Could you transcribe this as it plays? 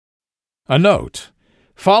A note: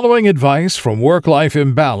 following advice from Work-Life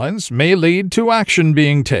Imbalance may lead to action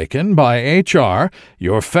being taken by HR,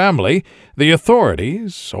 your family, the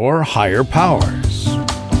authorities, or higher powers.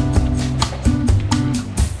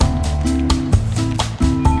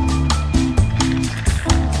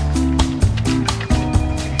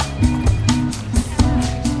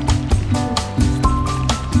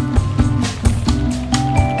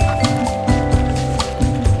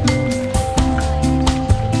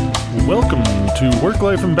 Welcome to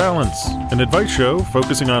Work-Life Imbalance, an advice show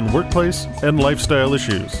focusing on workplace and lifestyle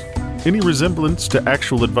issues. Any resemblance to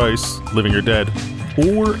actual advice, living or dead,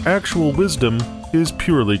 or actual wisdom is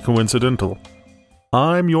purely coincidental.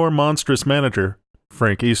 I'm your monstrous manager,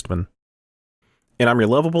 Frank Eastman. And I'm your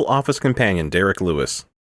lovable office companion, Derek Lewis.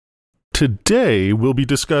 Today, we'll be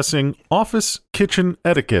discussing office kitchen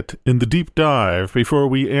etiquette in the deep dive before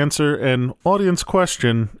we answer an audience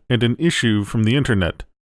question and an issue from the internet.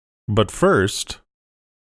 But first...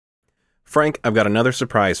 Frank, I've got another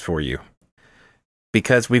surprise for you.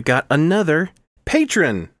 Because we've got another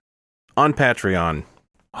patron on Patreon.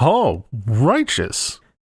 Oh, righteous.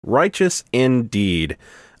 Righteous indeed.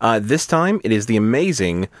 This time, it is the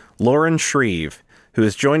amazing Lauren Shreve, who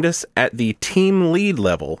has joined us at the team lead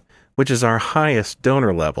level, which is our highest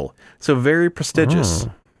donor level. So very prestigious.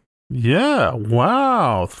 Oh. Yeah,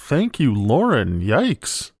 wow. Thank you, Lauren.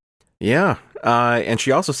 Yikes. Yeah, and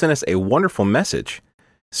she also sent us a wonderful message.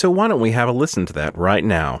 So why don't we have a listen to that right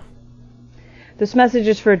now? This message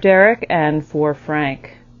is for Derek and for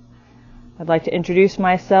Frank. I'd like to introduce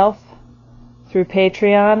myself through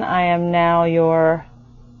Patreon. I am now your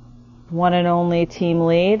one and only team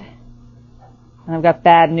lead. And I've got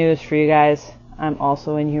bad news for you guys. I'm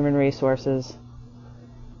also in human resources.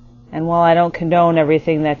 And while I don't condone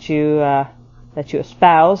everything that you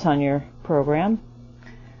espouse on your program,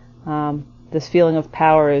 this feeling of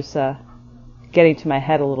power is getting to my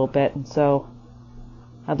head a little bit, and so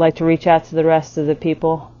I'd like to reach out to the rest of the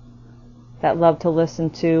people that love to listen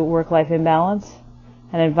to Work-Life Imbalance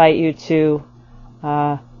and invite you to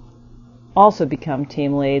also become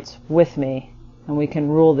team leads with me, and we can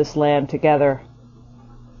rule this land together,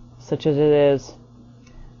 such as it is,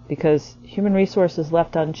 because human resources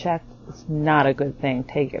left unchecked is not a good thing.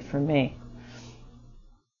 Take it from me.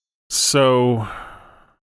 So...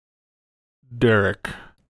 Derek.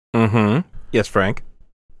 Mm-hmm. Yes, Frank.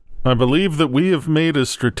 I believe that we have made a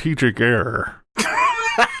strategic error.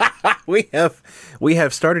 We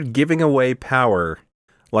have started giving away power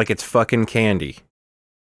like it's fucking candy.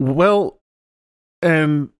 Well,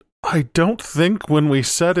 and I don't think when we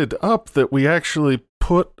set it up that we actually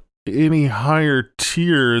put any higher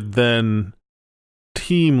tier than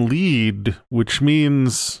team lead, which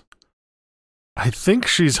means I think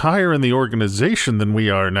she's higher in the organization than we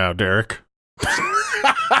are now, Derek.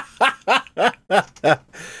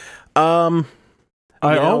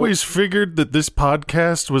 I always figured that this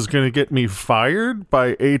podcast was going to get me fired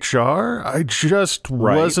by HR. I just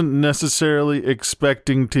wasn't necessarily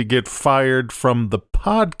expecting to get fired from the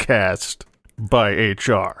podcast by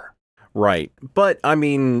HR. Right. But, I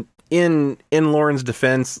mean, in Lauren's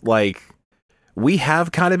defense, like, we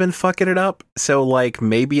have kind of been fucking it up. So, like,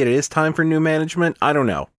 maybe it is time for new management. I don't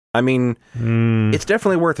know. I mean, It's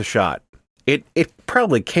definitely worth a shot. It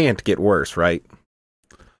probably can't get worse, right?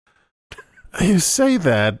 You say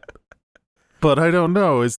that, but I don't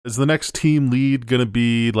know. Is the next team lead going to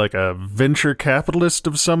be like a venture capitalist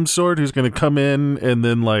of some sort who's going to come in and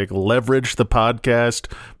then like leverage the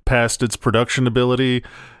podcast past its production ability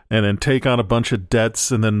and then take on a bunch of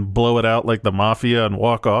debts and then blow it out like the mafia and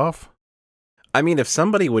walk off? I mean, if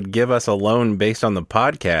somebody would give us a loan based on the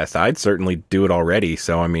podcast, I'd certainly do it already.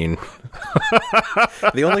 So, I mean,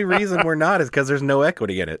 the only reason we're not is because there's no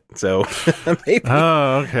equity in it. So maybe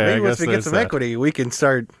once we get some equity, we can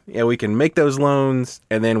start. Yeah, we can make those loans,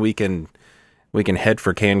 and then we can head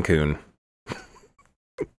for Cancun.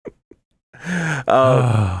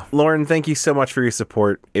 Lauren, thank you so much for your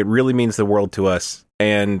support. It really means the world to us.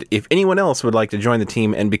 And if anyone else would like to join the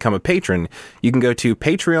team and become a patron, you can go to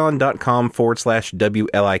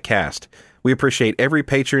patreon.com/WLIcast. We appreciate every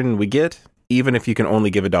patron we get, even if you can only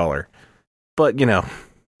give $1. But, you know,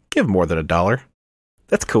 give more than $1.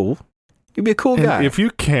 That's cool. You'd be a cool guy. If you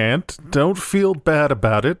can't, don't feel bad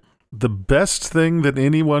about it. The best thing that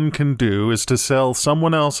anyone can do is to sell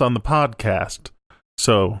someone else on the podcast.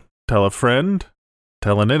 So, tell a friend,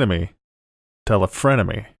 tell an enemy, tell a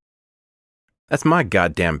frenemy. That's my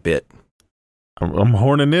goddamn bit. I'm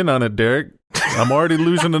horning in on it, Derek. I'm already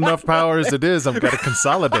losing enough power as it is. I've got to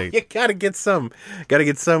consolidate. You gotta get some. Gotta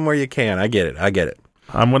get some where you can. I get it.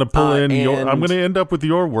 I'm going to pull in and- I'm going to end up with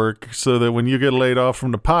your work so that when you get laid off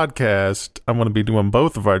from the podcast, I'm going to be doing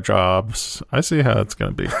both of our jobs. I see how it's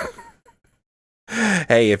going to be.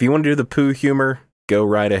 Hey, if you want to do the poo humor, go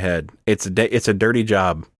right ahead. It's a dirty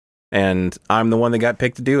job, and I'm the one that got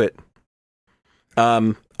picked to do it.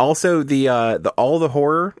 Also, the All the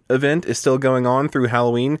Horror event is still going on through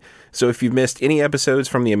Halloween. So if you've missed any episodes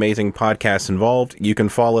from the amazing podcasts involved, you can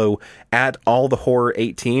follow at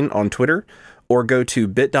allthehorror18 on Twitter, or go to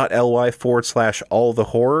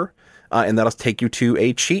bit.ly/allthehorror, and that'll take you to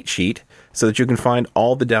a cheat sheet so that you can find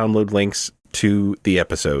all the download links to the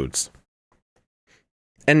episodes.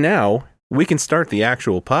 And now we can start the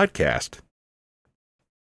actual podcast.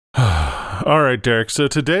 All right, Derek. So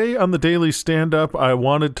today on the Daily Stand-Up, I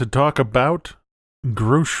wanted to talk about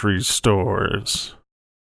grocery stores.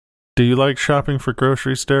 Do you like shopping for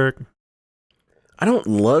groceries, Derek? I don't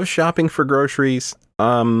love shopping for groceries.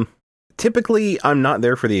 Typically, I'm not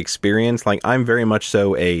there for the experience. Like, I'm very much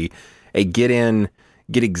so a get in,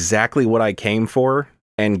 get exactly what I came for,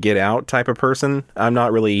 and get out type of person. I'm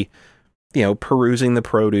not really, perusing the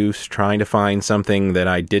produce, trying to find something that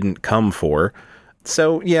I didn't come for.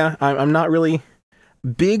 So, yeah, I'm not really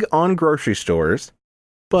big on grocery stores.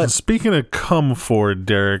 But speaking of come for,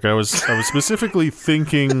 Derek, I was specifically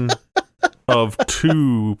thinking of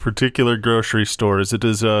two particular grocery stores. It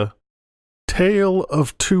is a tale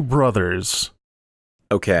of two brothers.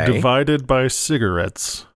 Okay. Divided by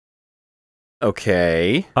cigarettes.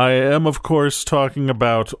 Okay. I am, of course, talking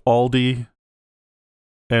about Aldi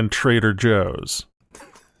and Trader Joe's.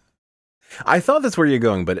 I thought that's where you're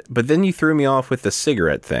going, but then you threw me off with the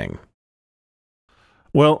cigarette thing.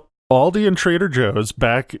 Well, Aldi and Trader Joe's,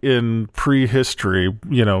 back in prehistory,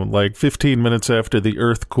 like 15 minutes after the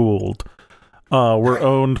earth cooled, were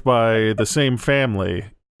owned by the same family,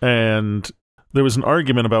 and there was an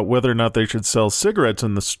argument about whether or not they should sell cigarettes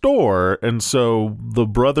in the store, and so the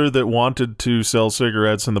brother that wanted to sell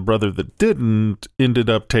cigarettes and the brother that didn't ended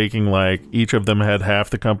up taking, each of them had half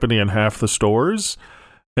the company and half the stores,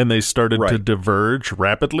 and they started to diverge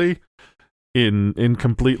rapidly in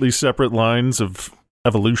completely separate lines of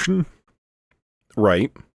evolution.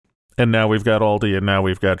 Right. And now we've got Aldi and now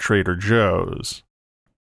we've got Trader Joe's.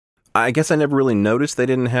 I guess I never really noticed they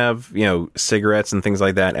didn't have, cigarettes and things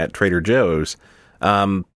like that at Trader Joe's.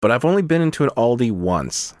 But I've only been into an Aldi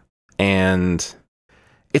once, and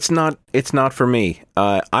it's not for me.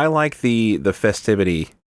 I like the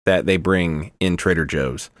festivity that they bring in Trader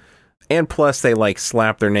Joe's. And plus they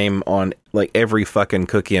slap their name on every fucking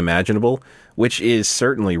cookie imaginable, which is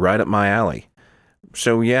certainly right up my alley.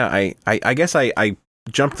 So yeah, I guess I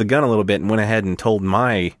jumped the gun a little bit and went ahead and told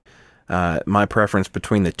my preference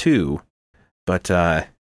between the two, but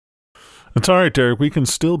it's all right, Derek. We can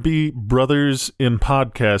still be brothers in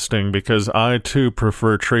podcasting because I too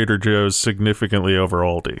prefer Trader Joe's significantly over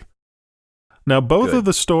Aldi. Now, both of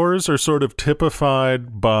the stores are sort of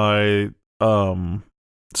typified by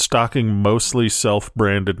stocking mostly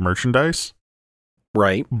self-branded merchandise,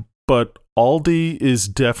 right? But Aldi is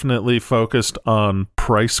definitely focused on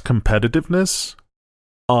price competitiveness,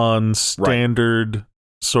 on standard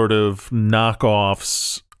sort of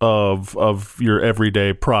knockoffs of your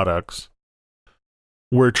everyday products,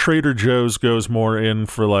 where Trader Joe's goes more in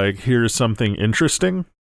for here's something interesting,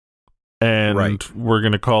 and we're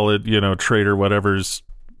going to call it, Trader whatever's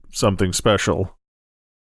something special.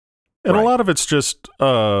 And a lot of it's just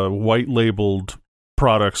white labeled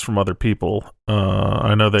products from other people.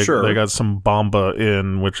 I know they got some Bomba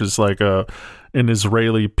in, which is an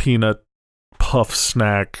Israeli peanut puff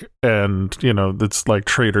snack, and it's like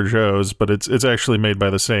Trader Joe's, but it's actually made by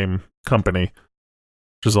the same company,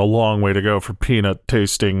 which is a long way to go for peanut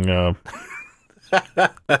tasting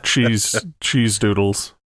cheese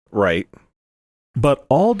doodles. Right. But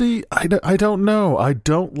Aldi, I don't know. I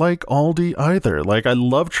don't like Aldi either. I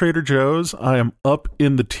love Trader Joe's. I am up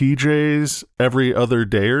in the TJs every other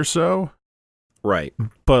day or so. Right.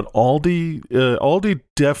 But Aldi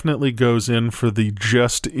definitely goes in for the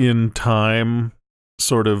just-in-time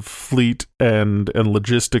sort of fleet and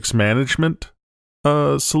logistics management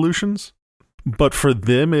solutions. But for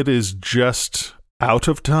them, it is just out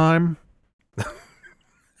of time.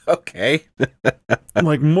 Okay.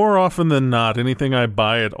 More often than not, anything I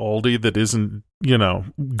buy at Aldi that isn't,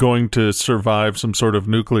 going to survive some sort of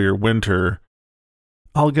nuclear winter,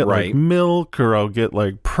 I'll get milk, or I'll get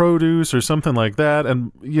produce or something like that.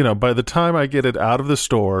 And, by the time I get it out of the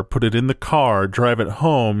store, put it in the car, drive it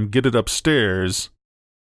home, get it upstairs,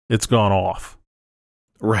 it's gone off.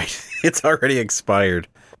 Right. It's already expired.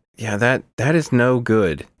 Yeah, that is no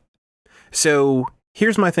good. So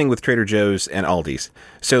here's my thing with Trader Joe's and Aldi's.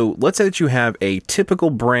 So let's say that you have a typical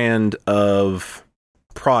brand of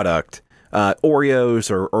product, Oreos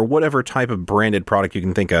or whatever type of branded product you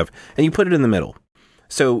can think of, and you put it in the middle.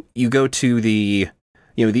 So you go to the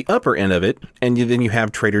upper end of it, and then you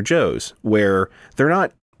have Trader Joe's, where they're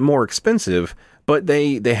not more expensive, but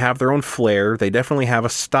they have their own flair. They definitely have a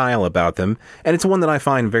style about them, and it's one that I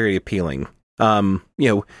find very appealing. A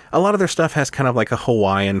lot of their stuff has kind of like a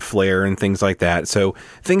Hawaiian flair and things like that. So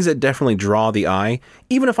things that definitely draw the eye,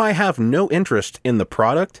 even if I have no interest in the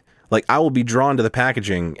product, like I will be drawn to the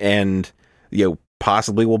packaging and,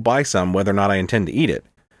 possibly will buy some whether or not I intend to eat it.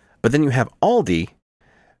 But then you have Aldi,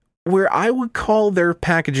 where I would call their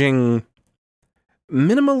packaging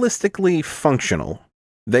minimalistically functional.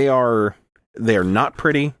 They are not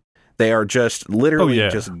pretty. They are just literally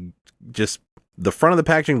just the front of the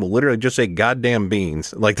packaging will literally just say goddamn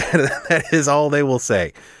beans. Like that is all they will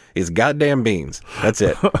say is goddamn beans. That's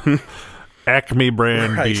it. Acme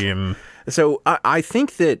brand bean. So I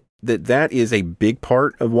think that is a big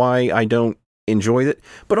part of why I don't enjoy it,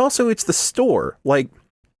 but also it's the store. Like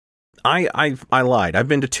I lied. I've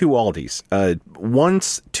been to 2 Aldis,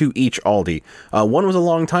 once to each Aldi. One was a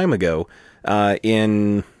long time ago,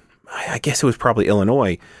 in, I guess it was probably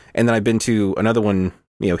Illinois. And then I've been to another one,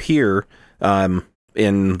 here,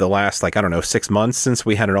 in the last, 6 months since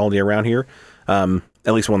we had an Aldi around here. At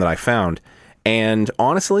least one that I found. And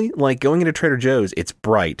honestly, going into Trader Joe's, it's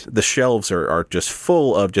bright. The shelves are just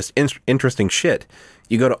full of just interesting shit.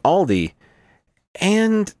 You go to Aldi,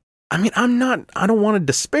 and I don't want to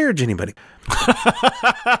disparage anybody.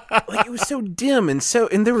 It was so dim and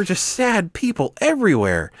there were just sad people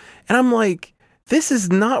everywhere. And I'm like, this is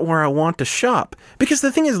not where I want to shop. Because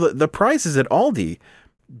the thing is, the prices at Aldi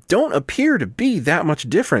don't appear to be that much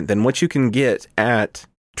different than what you can get at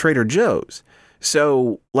Trader Joe's.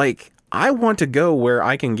 So, I want to go where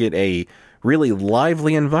I can get a really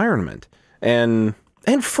lively environment and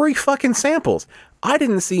free fucking samples. I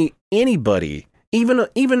didn't see anybody,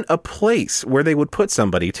 even a place where they would put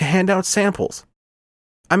somebody to hand out samples.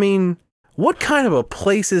 I mean, what kind of a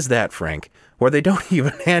place is that, Frank, where they don't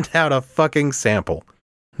even hand out a fucking sample?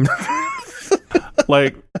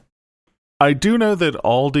 I do know that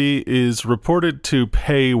Aldi is reported to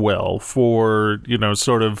pay well for,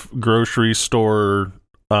 sort of grocery store,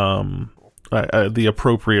 the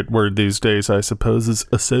appropriate word these days, I suppose, is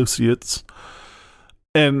associates.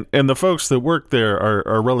 And the folks that work there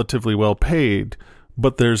are relatively well paid,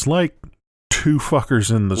 but there's 2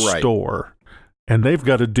 fuckers in the store, and they've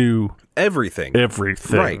got to do everything.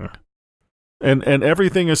 Right. And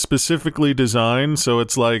everything is specifically designed, so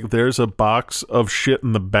it's there's a box of shit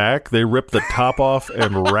in the back. They rip the top off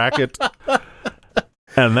and rack it,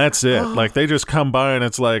 and that's it. They just come by and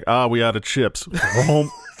it's we out of chips.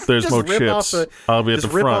 There's no chips. I'll be at the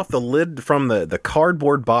front. Just rip off the lid from the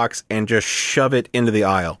cardboard box and just shove it into the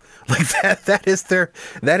aisle. That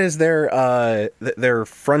is their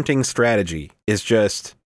fronting strategy, is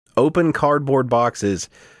just open cardboard boxes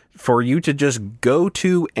for you to just go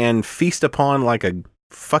to and feast upon like a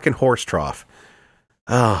fucking horse trough.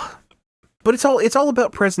 But it's all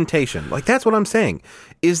about presentation. That's what I'm saying,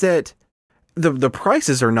 is that the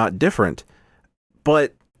prices are not different,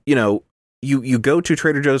 but you go to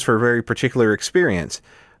Trader Joe's for a very particular experience.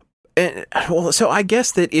 And so I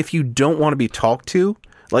guess that if you don't want to be talked to,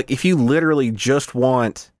 if you literally just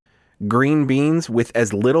want green beans with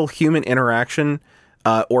as little human interaction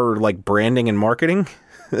or branding and marketing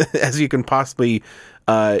as you can possibly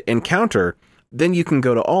encounter, then you can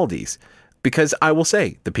go to Aldi's. Because I will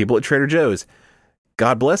say, the people at Trader Joe's,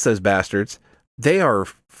 God bless those bastards, they are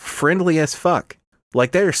friendly as fuck.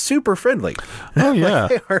 They're super friendly. Oh, yeah.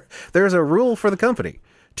 There's a rule for the company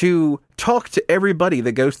to talk to everybody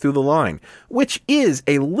that goes through the line, which is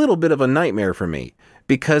a little bit of a nightmare for me,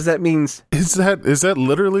 because that means... Is that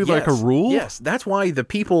literally a rule? Yes, that's why the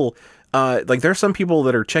people... there's some people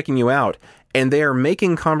that are checking you out, and they are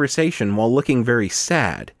making conversation while looking very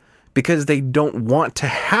sad, because they don't want to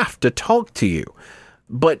have to talk to you.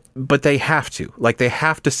 But they have to. They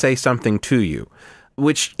have to say something to you,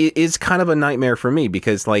 which is kind of a nightmare for me,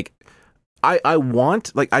 because I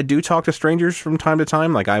want, I do talk to strangers from time to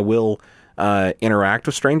time. I will interact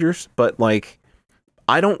with strangers, but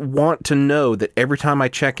I don't want to know that every time I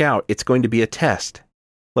check out, it's going to be a test.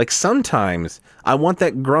 Sometimes I want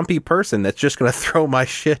that grumpy person that's just going to throw my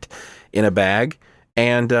shit in a bag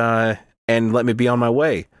and let me be on my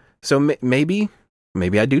way. So maybe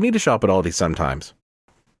I do need to shop at Aldi sometimes.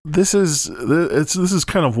 This is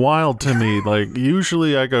kind of wild to me.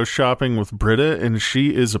 Usually I go shopping with Britta, and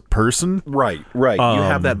she is a person. Right. You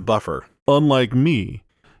have that buffer. Unlike me.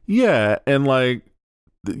 Yeah, and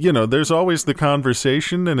there's always the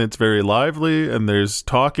conversation and it's very lively and there's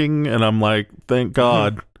talking and I'm like, thank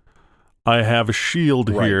God I have a shield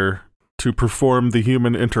here to perform the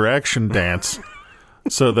human interaction dance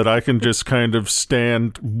so that I can just kind of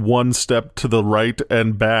stand one step to the right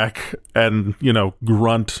and back and,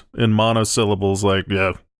 grunt in monosyllables like,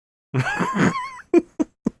 yeah.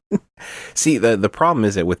 See, the problem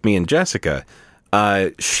is that with me and Jessica,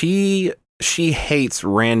 she hates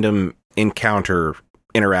random encounter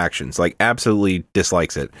interactions, like absolutely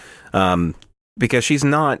dislikes it. Because she's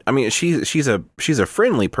not, I mean, she's a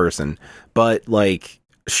friendly person, but like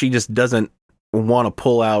she just doesn't want to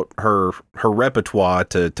pull out her repertoire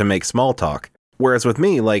to make small talk. Whereas with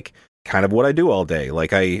me, like kind of what I do all day,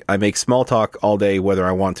 like I make small talk all day whether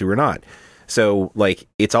I want to or not. So like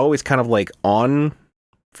it's always kind of like on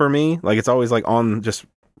for me, like it's always like on just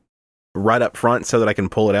right up front so that I can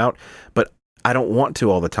pull it out, but I don't want to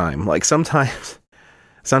all the time. Like sometimes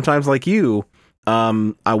like you,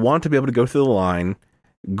 I want to be able to go through the line,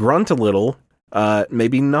 grunt a little,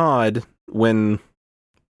 maybe nod when,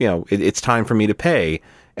 it's time for me to pay,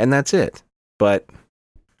 and that's it. But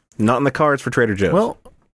not in the cards for Trader Joe's. Well,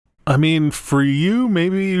 I mean, for you,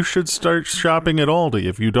 maybe you should start shopping at Aldi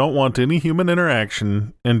if you don't want any human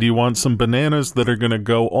interaction and you want some bananas that are going to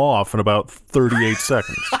go off in about 38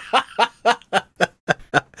 seconds.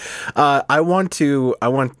 I want to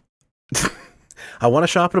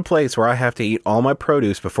shop at a place where I have to eat all my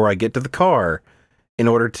produce before I get to the car in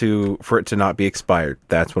order for it to not be expired.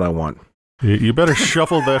 That's what I want. You better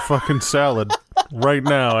shuffle that fucking salad right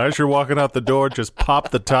now. As you're walking out the door, just pop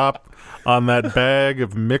the top on that bag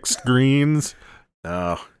of mixed greens.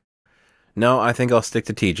 No, I think I'll stick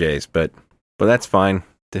to TJ's, but that's fine.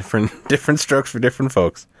 Different strokes for different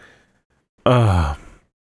folks. Want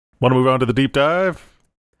to move on to the deep dive?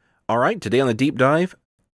 All right, today on the deep dive,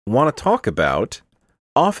 want to talk about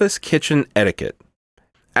office kitchen etiquette.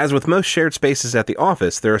 As with most shared spaces at the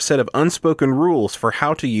office, there are a set of unspoken rules for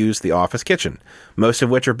how to use the office kitchen, most of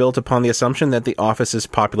which are built upon the assumption that the office is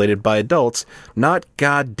populated by adults, not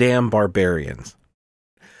goddamn barbarians.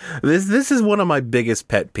 This is one of my biggest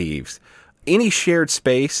pet peeves. Any shared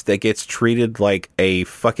space that gets treated like a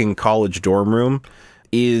fucking college dorm room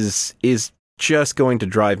is just going to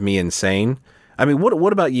drive me insane. I mean,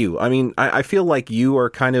 what about you? I mean, I feel like you are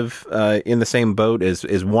kind of in the same boat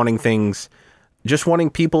as wanting things, just wanting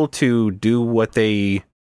people to do what they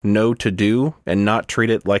know to do and not treat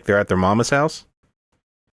it like they're at their mama's house.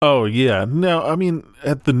 Oh, yeah. No, I mean,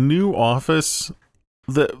 at the new office,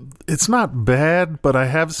 it's not bad, but I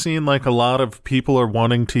have seen like a lot of people are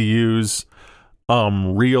wanting to use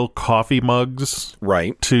real coffee mugs,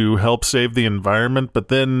 right, to help save the environment. But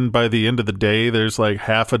then by the end of the day, there's like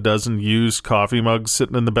half a dozen used coffee mugs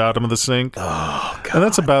sitting in the bottom of the sink. Oh, God. And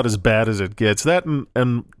that's about as bad as it gets. That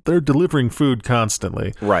and they're delivering food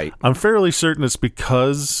constantly. Right. I'm fairly certain it's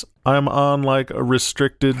because I'm on like a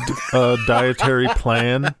restricted dietary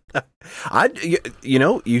plan.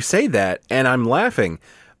 You say that and I'm laughing.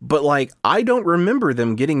 But, like, I don't remember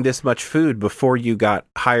them getting this much food before you got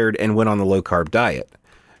hired and went on the low-carb diet.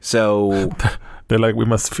 So... They're like, we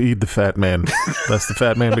must feed the fat man. Lest the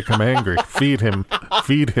fat man become angry. Feed him.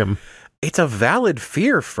 Feed him. It's a valid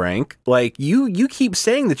fear, Frank. Like, you keep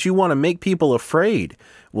saying that you want to make people afraid.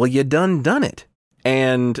 Well, you done it.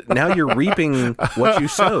 And now you're reaping what you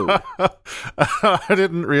sowed. I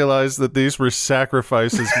didn't realize that these were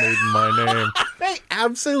sacrifices made in my name. They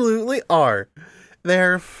absolutely are.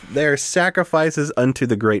 They're sacrifices unto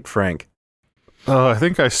the great Frank. Oh, I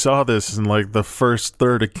think I saw this in like the first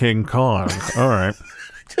third of King Kong. All right.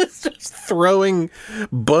 just throwing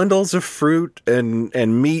bundles of fruit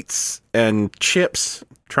and meats and chips,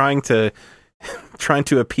 trying to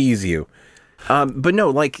appease you. But no,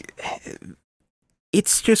 like,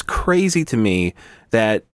 it's just crazy to me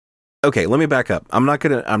that, okay, let me back up. I'm not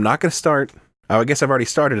gonna start. I guess I've already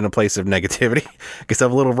started in a place of negativity because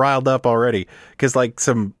I'm a little riled up already because like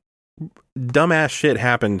some dumbass shit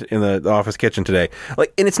happened in the office kitchen today.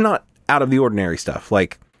 Like, and it's not out of the ordinary stuff.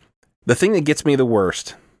 Like, the thing that gets me the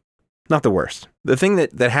worst, not the worst, the thing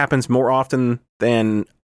that happens more often than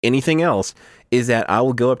anything else is that I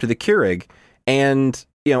will go up to the Keurig and,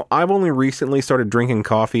 I've only recently started drinking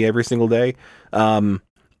coffee every single day.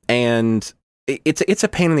 And it's a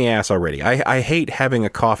pain in the ass already. I hate having a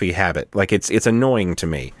coffee habit. Like, it's annoying to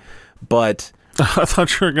me. But I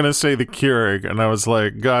thought you were gonna say the Keurig, and I was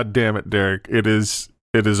like, God damn it, Derek! It is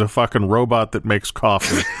a fucking robot that makes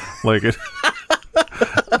coffee. Like it.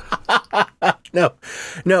 No,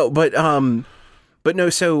 but no.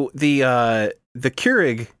 So the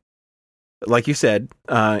Keurig like you said,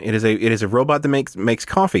 it is a robot that makes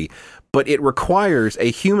coffee, but it requires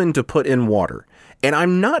a human to put in water. And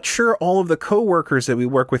I'm not sure all of the coworkers that we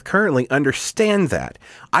work with currently understand that.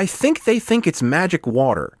 I think they think it's magic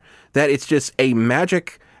water, that it's just a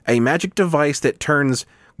magic device that turns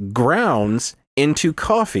grounds into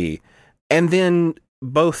coffee, and then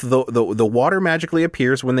both the water magically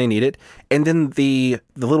appears when they need it, and then the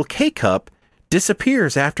little K-cup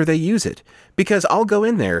disappears after they use it. Because I'll go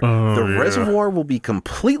in there, reservoir will be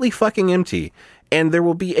completely fucking empty, and there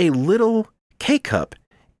will be a little K-cup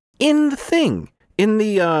in the thing. In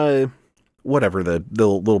the, whatever the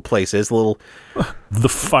little place is, the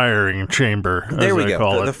firing chamber, there we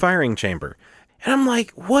go, the firing chamber. And I'm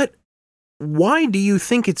like, what? Why do you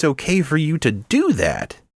think it's okay for you to do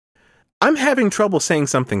that? I'm having trouble saying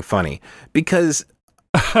something funny because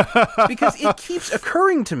it keeps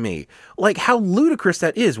occurring to me, like how ludicrous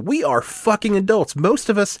that is. We are fucking adults. Most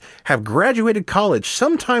of us have graduated college,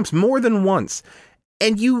 sometimes more than once.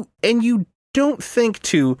 And you don't think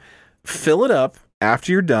to fill it up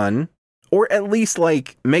after you're done, or at least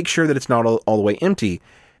like make sure that it's not all the way empty,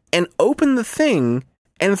 and open the thing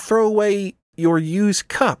and throw away your used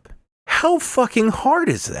cup. How fucking hard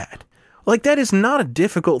is that? Like, that is not a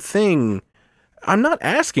difficult thing. I'm not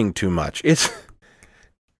asking too much. It's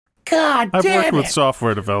God damn it. I've worked with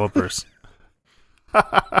software developers.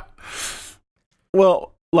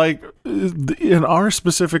 Well, like, in our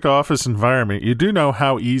specific office environment, you do know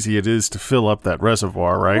how easy it is to fill up that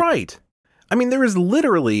reservoir, right? Right. I mean, there is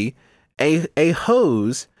literally a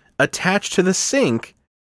hose attached to the sink.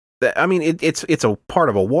 I mean, it's a part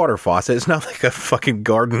of a water faucet. It's not like a fucking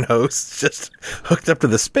garden hose just hooked up to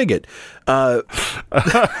the spigot.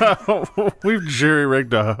 We've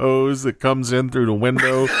jerry-rigged a hose that comes in through the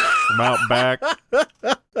window from out back.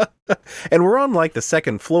 And we're on like the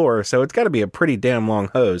second floor, so it's got to be a pretty damn long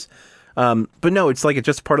hose. But no, it's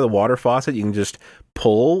just part of the water faucet. You can just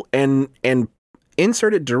pull and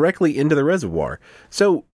insert it directly into the reservoir.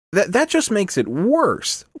 So that just makes it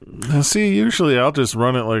worse. Now, see, usually I'll just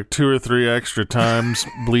run it like 2 or 3 extra times,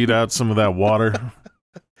 bleed out some of that water.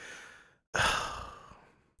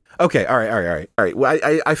 Okay, all right. Well,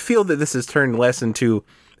 I feel that this has turned less into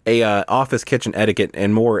a office kitchen etiquette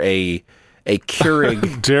and more a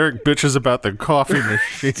Keurig. Derek bitches about the coffee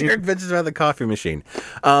machine. Derek bitches about the coffee machine.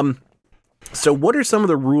 So what are some of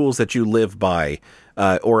the rules that you live by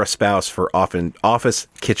or espouse for office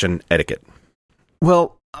kitchen etiquette?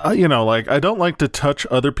 Well, I don't like to touch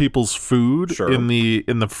other people's food in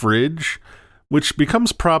the fridge, which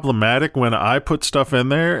becomes problematic when I put stuff in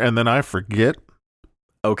there and then I forget.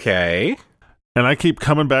 Okay. And I keep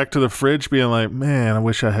coming back to the fridge being like, man, I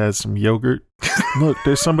wish I had some yogurt. Look,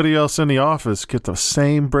 there's somebody else in the office get the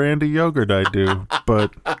same brand of yogurt I do,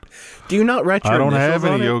 but do you not write your initials on it? I don't have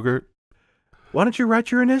any yogurt. Why don't you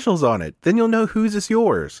write your initials on it? Then you'll know whose is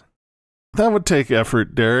yours. That would take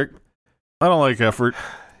effort, Derek. I don't like effort.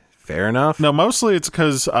 Fair enough. No, mostly it's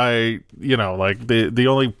because the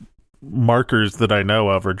only markers that I know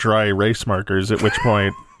of are dry erase markers, at which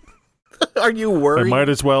point... Are you worried? I might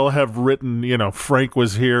as well have written, Frank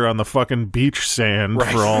was here on the fucking beach sand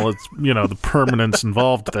for all its, the permanence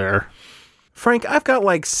involved there. Frank, I've got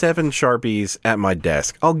like 7 Sharpies at my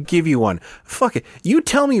desk. I'll give you one. Fuck it. You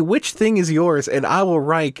tell me which thing is yours, and I will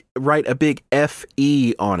write a big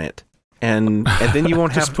F-E on it. And then you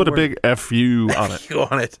won't have to put a big F-U on it.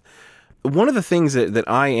 On it. One of the things that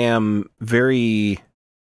I am very,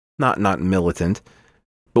 not militant,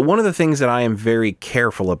 but one of the things that I am very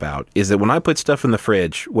careful about is that when I put stuff in the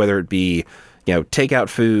fridge, whether it be, takeout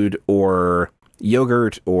food or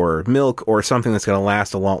yogurt or milk or something that's going to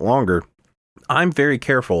last a lot longer, I'm very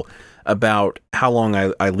careful about how long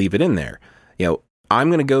I leave it in there. I'm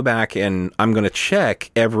going to go back and I'm going to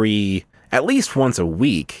check at least once a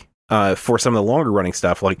week for some of the longer running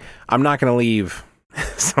stuff. Like, I'm not going to leave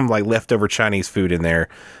some like leftover Chinese food in there.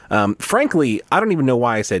 Frankly, I don't even know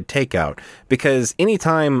why I said takeout, because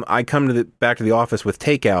anytime I come back to the office with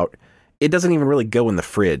takeout, it doesn't even really go in the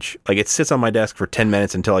fridge. Like, it sits on my desk for 10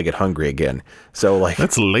 minutes until I get hungry again. So like,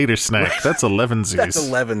 that's a later snack. That's 11sies. That's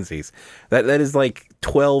 11sies. That is like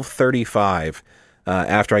 12:35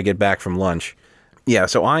 after I get back from lunch. Yeah,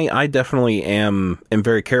 so I definitely am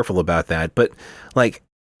very careful about that. But like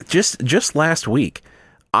just last week,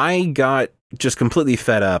 I got just completely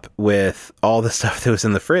fed up with all the stuff that was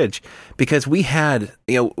in the fridge, because we had,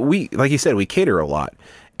 like you said, we cater a lot.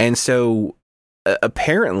 And so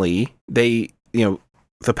apparently they,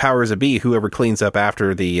 the powers that be, whoever cleans up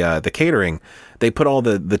after the catering, they put all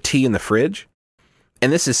the tea in the fridge,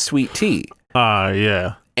 and this is sweet tea.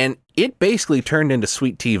 Yeah. And it basically turned into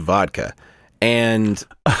sweet tea vodka. And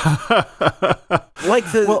like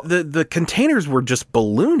the containers were just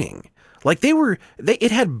ballooning. Like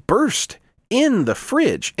it had burst in the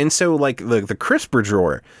fridge. And so like the crisper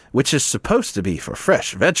drawer, which is supposed to be for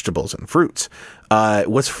fresh vegetables and fruits,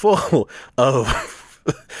 was full of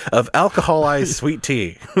alcoholized sweet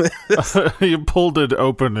tea. You pulled it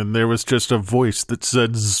open and there was just a voice that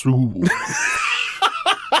said Zoo.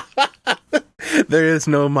 There is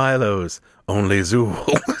no Milos, only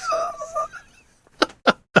Zool.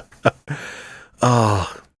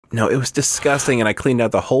 Oh, no, it was disgusting, and I cleaned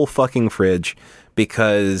out the whole fucking fridge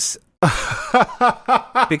because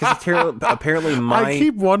apparently I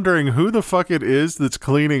keep wondering who the fuck it is that's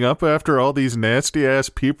cleaning up after all these nasty ass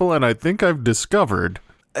people, and I think I've discovered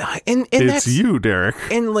and it's you, Derek.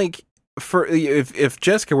 And like, for if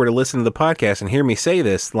Jessica were to listen to the podcast and hear me say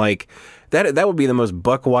this, like that would be the most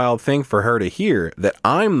buck wild thing for her to hear, that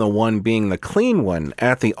I'm the one being the clean one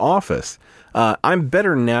at the office. I'm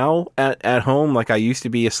better now at home. Like I used to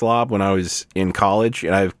be a slob when I was in college,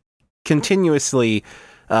 and I've continuously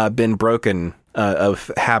been broken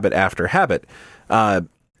of habit after habit. But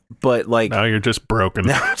like now you're just broken.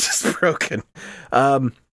 Now I'm just broken.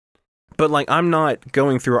 But like I'm not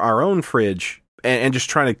going through our own fridge and just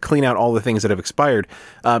trying to clean out all the things that have expired.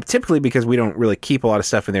 Typically because we don't really keep a lot of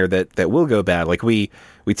stuff in there that will go bad. Like we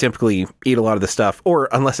typically eat a lot of the stuff, or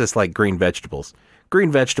unless it's like green vegetables.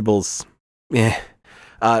 Green vegetables,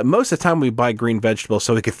 most of the time we buy green vegetables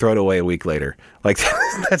so we could throw it away a week later. Like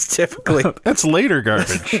that's typically that's later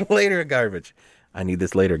garbage. Later garbage. I need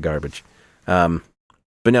this later garbage. But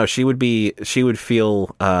no, she would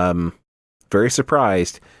feel very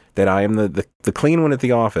surprised that I am the clean one at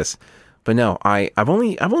the office. But no, I've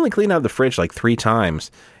only cleaned out the fridge like 3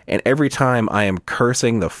 times, and every time I am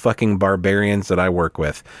cursing the fucking barbarians that I work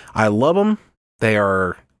with. I love them. They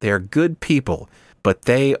are good people, but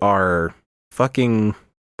they are fucking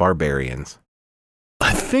barbarians.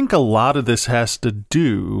 I think a lot of this has to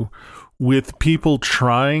do with people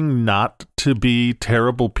trying not to be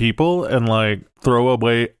terrible people and like throw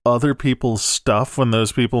away other people's stuff when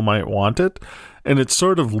those people might want it. And it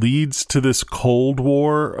sort of leads to this Cold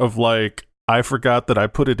War of like, I forgot that I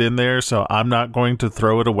put it in there, so I'm not going to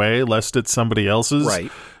throw it away lest it's somebody else's.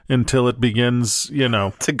 Right. Until it begins,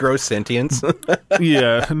 to grow sentience.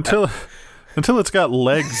 Yeah, until it's got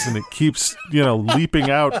legs and it keeps, leaping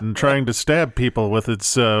out and trying to stab people with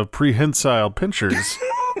its prehensile pinchers.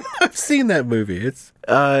 I've seen that movie. It's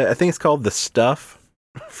I think it's called The Stuff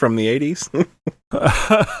from the 80s.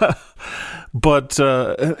 But,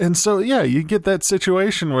 and so, yeah, you get that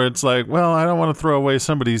situation where it's like, well, I don't want to throw away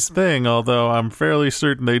somebody's thing, although I'm fairly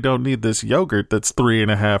certain they don't need this yogurt that's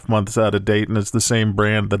 3.5 months out of date and it's the same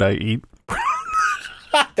brand that I eat.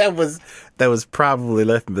 That was probably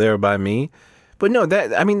left there by me. But no,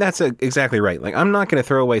 that's exactly right. Like, I'm not going to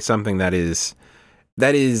throw away something that is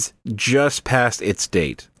just past its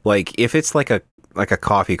date. Like, if it's like a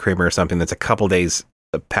coffee creamer or something that's a couple days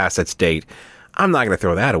past its date, I'm not going to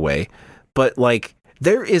throw that away. But like,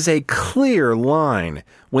 there is a clear line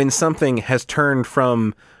when something has turned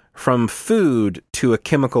from food to a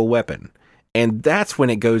chemical weapon, and that's when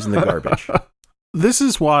it goes in the garbage. This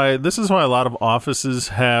is why a lot of offices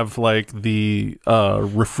have like the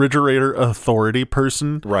refrigerator authority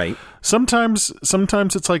person. Right. Sometimes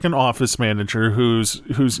it's like an office manager who's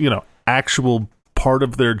actual part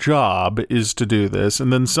of their job is to do this,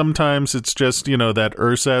 and then sometimes it's just that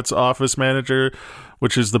ersatz office manager,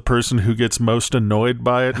 which is the person who gets most annoyed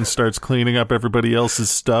by it and starts cleaning up everybody else's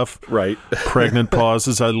stuff. Right. Pregnant pause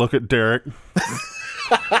as I look at Derek.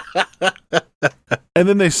 And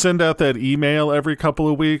then they send out that email every couple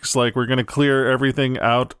of weeks, like, we're going to clear everything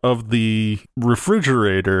out of the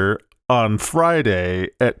refrigerator on Friday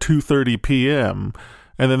at 2:30 p.m.,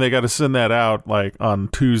 and then they got to send that out like on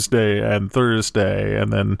Tuesday and Thursday,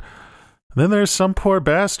 and then there's some poor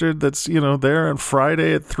bastard that's there on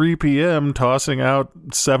Friday at 3 p.m. tossing out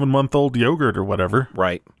 7-month-old yogurt or whatever.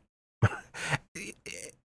 Right.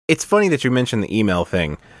 It's funny that you mentioned the email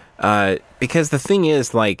thing, because the thing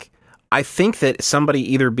is, like, I think that somebody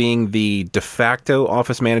either being the de facto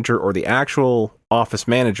office manager or the actual office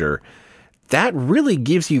manager, that really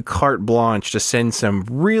gives you carte blanche to send some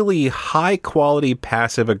really high quality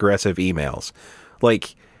passive aggressive emails.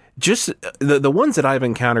 Like, just the ones that I've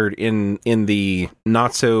encountered in the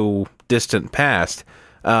not so distant past,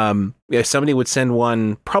 somebody would send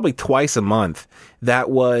one probably twice a month that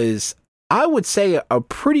was, I would say, a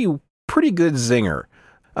pretty good zinger.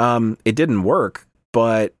 It didn't work,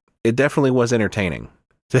 but it definitely was entertaining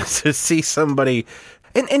to see somebody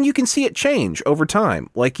And you can see it change over time.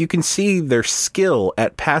 Like, you can see their skill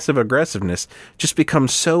at passive aggressiveness just become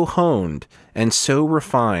so honed and so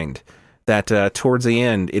refined that towards the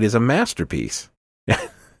end, it is a masterpiece.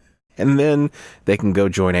 And then they can go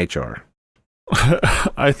join HR.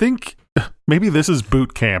 I think maybe this is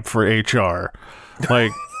boot camp for HR.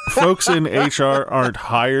 Like, folks in HR aren't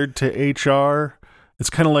hired to HR. It's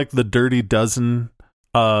kind of like the Dirty Dozen.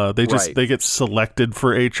 They get selected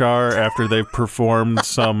for HR after they've performed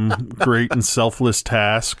some great and selfless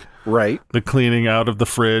task. Right. The cleaning out of the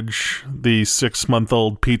fridge, the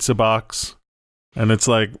 6-month-old pizza box. And it's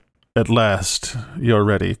like, at last, you're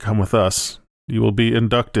ready. Come with us. You will be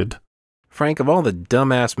inducted. Frank, of all the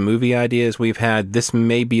dumbass movie ideas we've had, this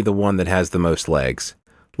may be the one that has the most legs.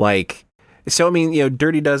 Like, so, I mean,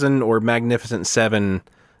 Dirty Dozen or Magnificent Seven,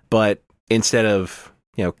 but instead of,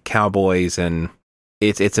 cowboys, and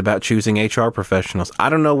it's about choosing HR professionals. I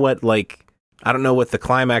don't know what the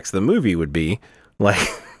climax of the movie would be. Like,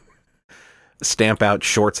 stamp out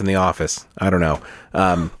shorts in the office. I don't know.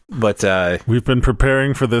 But we've been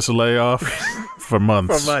preparing for this layoff for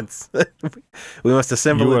months. We must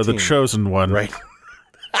assemble. You are the chosen one, right?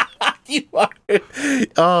 You are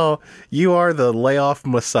the layoff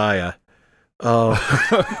messiah. Oh,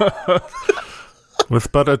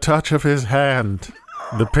 with but a touch of his hand,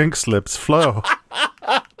 the pink slips flow.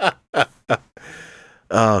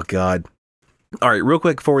 Oh God! All right, real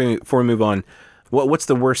quick before we move on, what's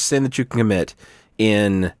the worst sin that you can commit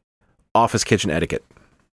in office kitchen etiquette?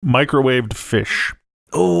 Microwaved fish.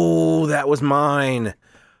 Oh, that was mine.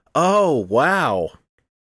 Oh, wow.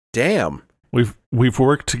 Damn. We've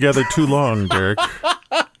worked together too long, Derek.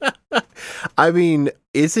 I mean,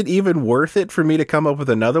 is it even worth it for me to come up with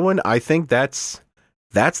another one? I think that's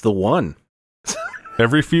the one.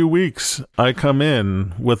 Every few weeks, I come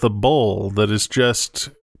in with a bowl that is just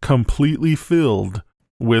completely filled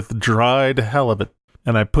with dried halibut,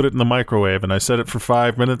 and I put it in the microwave, and I set it for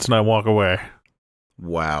 5 minutes, and I walk away.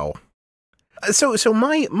 Wow. So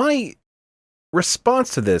my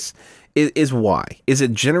response to this is why? Is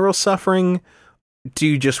it general suffering? Do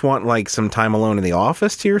you just want, like, some time alone in the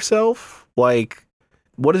office to yourself? Like,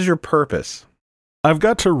 what is your purpose? I've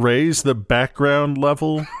got to raise the background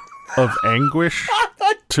level of anguish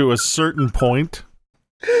to a certain point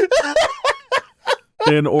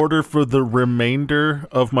in order for the remainder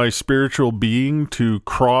of my spiritual being to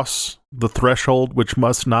cross the threshold which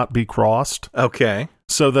must not be crossed. Okay.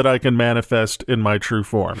 So that I can manifest in my true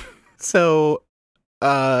form. So,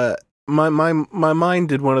 my mind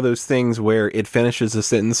did one of those things where it finishes a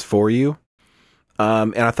sentence for you.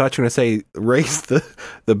 And I thought you were going to say, raise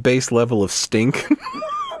the base level of stink.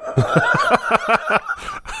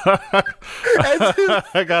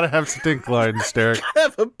 I gotta have stink lines, Derek.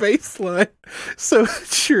 Have a baseline so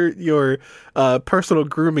that your personal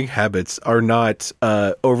grooming habits are not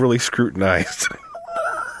overly scrutinized.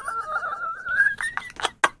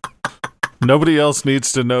 Nobody else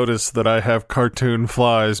needs to notice that I have cartoon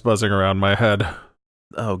flies buzzing around my head.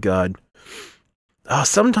 Oh, God. Oh,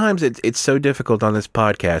 sometimes it's so difficult on this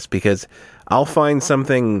podcast because I'll find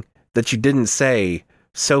something that you didn't say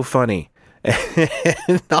so funny.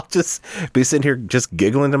 And I'll just be sitting here just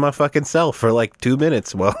giggling to my fucking self for like 2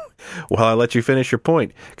 minutes while I let you finish your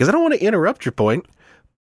point. Because I don't want to interrupt your point,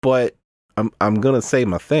 but I'm going to say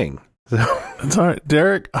my thing. It's all right,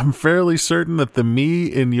 Derek. I'm fairly certain that the me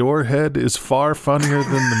in your head is far funnier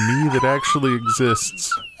than the me that actually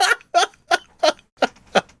exists.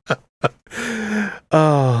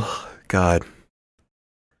 Oh, God.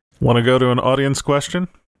 Want to go to an audience question?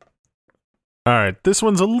 All right, this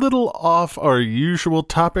one's a little off our usual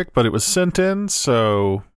topic, but it was sent in,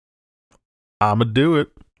 so I'ma do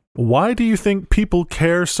it. Why do you think people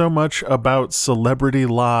care so much about celebrity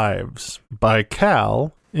lives? By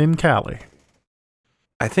Cal in Cali.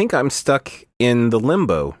 I think I'm stuck in the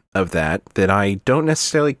limbo of that I don't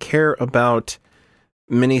necessarily care about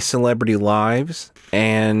many celebrity lives,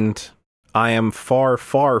 and I am far,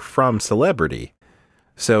 far from celebrity.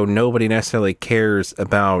 So nobody necessarily cares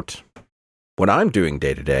about what I'm doing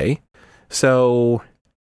day to day. So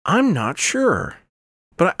I'm not sure.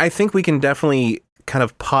 But I think we can definitely kind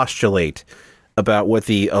of postulate about what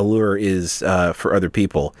the allure is for other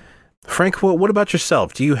people. Frank, what about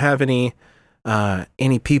yourself? Do you have any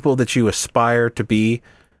people that you aspire to be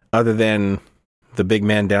other than the big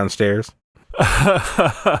man downstairs?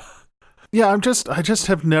 Yeah, I just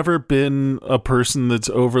have never been a person that's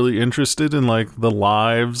overly interested in like the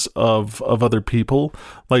lives of other people.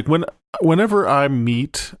 Like whenever I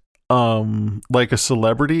meet like a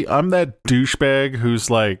celebrity, I'm that douchebag who's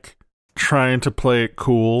like trying to play it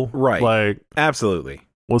cool. Right. Like, absolutely.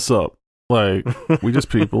 What's up? Like, we just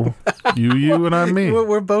people. You, and I'm me.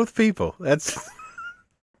 We're both people. That's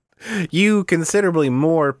you considerably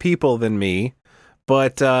more people than me,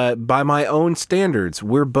 but by my own standards,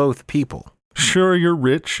 we're both people. Sure, you're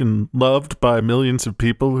rich and loved by millions of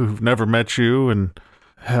people who've never met you and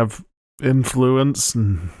have influence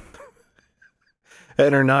and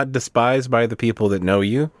are not despised by the people that know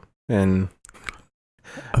you. And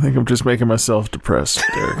I think I'm just making myself depressed,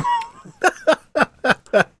 Derek.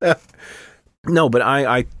 No, but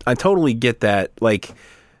I totally get that. Like,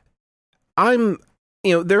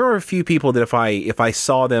 there are a few people that if I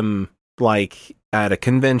saw them like at a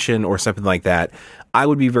convention or something like that, I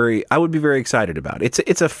would be very excited about.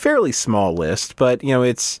 It's a fairly small list, but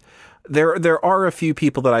there are a few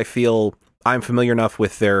people that I feel I'm familiar enough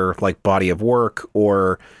with their like body of work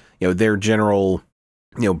or their general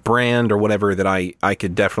brand or whatever that I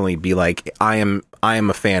could definitely be like, I am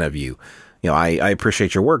a fan of you. I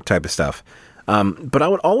appreciate your work type of stuff. But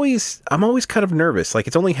I'm always kind of nervous. Like,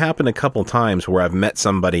 it's only happened a couple times where I've met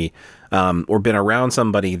somebody, or been around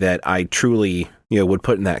somebody that I truly, would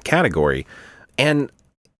put in that category. And,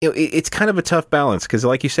 it's kind of a tough balance. 'Cause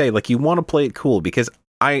like you say, like, you want to play it cool because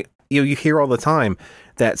you hear all the time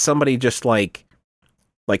that somebody just like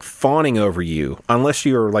fawning over you, unless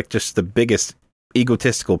you're like just the biggest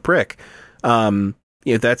egotistical prick.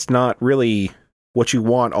 That's not really what you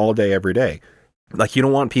want all day, every day. Like, you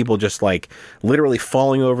don't want people just like literally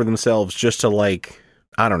falling over themselves just to like,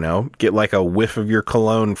 I don't know, get like a whiff of your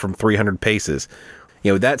cologne from 300 paces.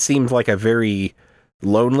 That seems like a very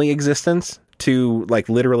lonely existence to like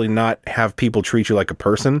literally not have people treat you like a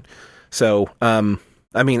person. So,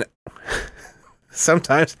 I mean,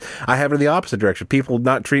 sometimes I have it in the opposite direction. People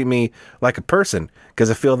not treat me like a person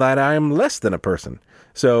because I feel that I am less than a person.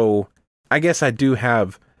 So I guess I do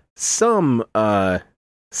have some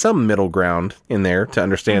middle ground in there to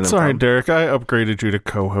understand them. Sorry, Derek, I upgraded you to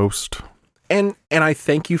co-host. And I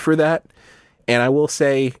thank you for that. And I will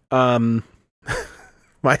say,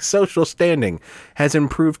 my social standing has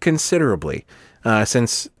improved considerably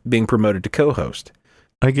since being promoted to co-host.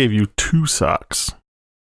 I gave you 2 socks.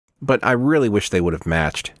 But I really wish they would have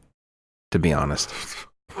matched, to be honest.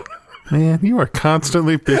 Man, you are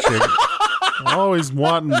constantly bitching. Always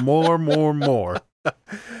wanting more.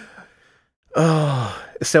 Oh,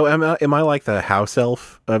 so am I like the house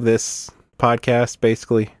elf of this podcast,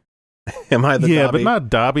 basically? Am I the Yeah, Dobby? but not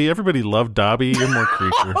Dobby. Everybody loved Dobby. You're more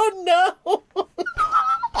creature. Oh, no.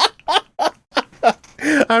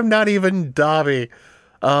 I'm not even Dobby.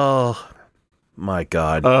 Oh, my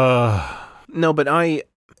God. No, but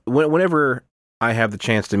whenever I have the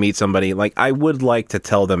chance to meet somebody, like, I would like to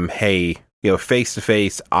tell them, hey, face to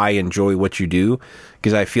face, I enjoy what you do,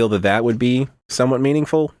 because I feel that would be somewhat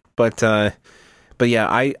meaningful. But yeah,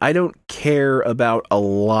 I don't care about a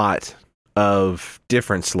lot of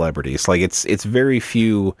different celebrities. Like, it's very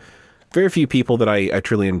few people that I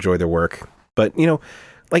truly enjoy their work. But,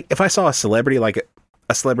 like, if I saw a celebrity, like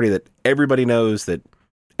a celebrity that everybody knows, that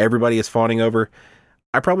everybody is fawning over,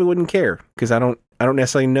 I probably wouldn't care, because I don't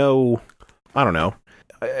necessarily know. I don't know.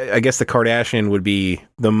 I guess the Kardashian would be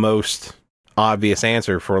the most obvious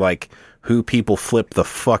answer for like who people flip the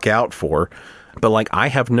fuck out for. But like, I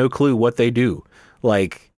have no clue what they do.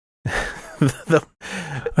 Like,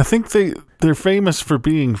 I think they're famous for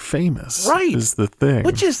being famous. Right. Is the thing.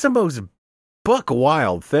 Which is the most buck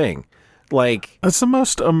wild thing. Like, it's the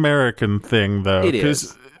most American thing, though. It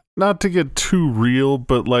is. Not to get too real,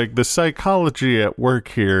 but like the psychology at work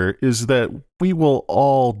here is that we will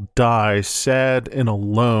all die sad and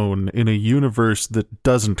alone in a universe that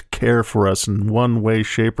doesn't care for us in one way,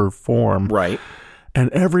 shape, or form. Right. And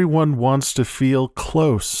everyone wants to feel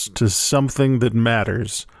close to something that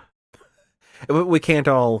matters. We can't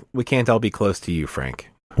all be close to you, Frank.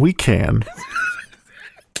 We can.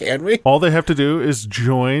 Can we? All they have to do is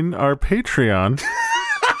join our Patreon.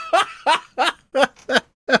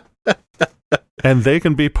 And they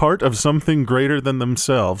can be part of something greater than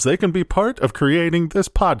themselves. They can be part of creating this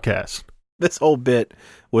podcast. This whole bit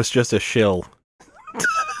was just a shill.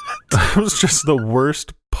 It was just the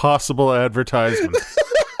worst possible advertisement.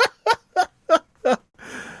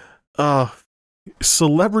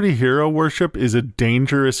 Celebrity hero worship is a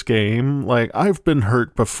dangerous game. Like, I've been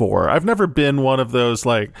hurt before. I've never been one of those,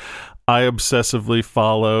 like, I obsessively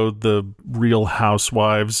follow the Real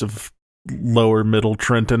Housewives of Lower Middle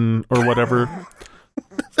Trenton or whatever.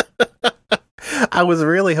 I was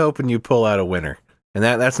really hoping you pull out a winner, and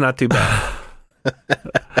that's not too bad.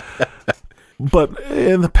 But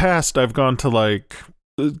in the past, I've gone to like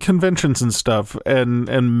conventions and stuff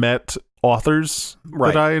and met authors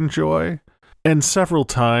Right. that I enjoy. And several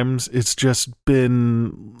times it's just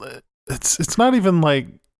been it's not even like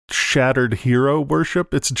shattered hero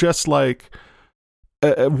worship. It's just like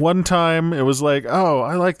at one time it was like, oh,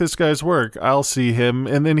 I like this guy's work, I'll see him,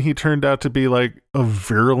 and then he turned out to be like a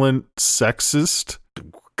virulent sexist.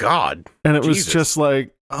 God. And it was Jesus. just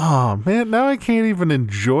like, oh man, now I can't even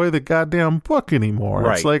enjoy the goddamn book anymore.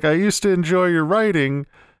 Right. It's like I used to enjoy your writing.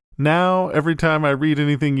 Now every time I read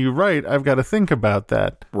anything you write, I've got to think about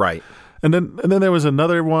that. Right. And then there was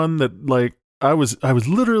another one that like I was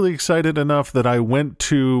literally excited enough that I went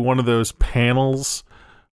to one of those panels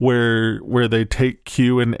where they take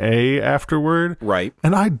Q&A afterward. Right.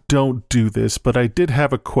 And I don't do this, but I did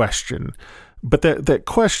have a question. But that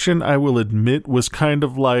question, I will admit, was kind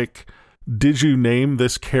of like, did you name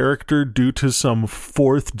this character due to some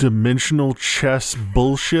fourth dimensional chess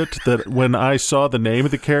bullshit that when I saw the name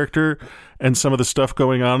of the character and some of the stuff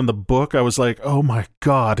going on in the book, I was like, oh my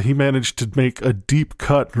God, he managed to make a deep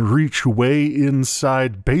cut and reach way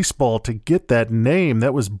inside baseball to get that name.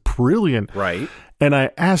 That was brilliant. Right. And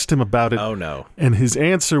I asked him about it. Oh, no. And his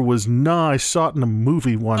answer was, nah, I saw it in a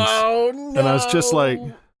movie once. Oh, no. And I was just like,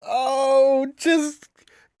 oh, just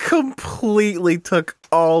completely took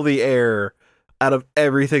all the air out of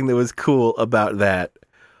everything that was cool about that.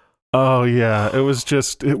 oh yeah, it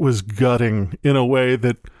was gutting in a way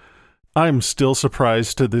that I'm still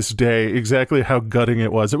surprised to this day exactly how gutting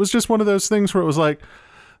it was. It was just one of those things where it was like,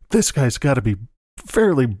 this guy's got to be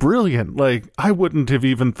fairly brilliant. Like, I wouldn't have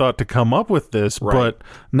even thought to come up with this, Right. but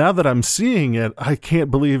now that I'm seeing it, I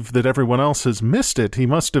can't believe that everyone else has missed it. He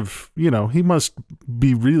must have, he must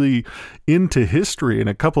be really into history and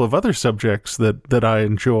a couple of other subjects that I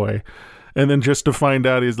enjoy. And then just to find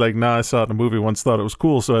out, he's like, nah, I saw it in a movie once, thought it was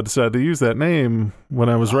cool, so I decided to use that name when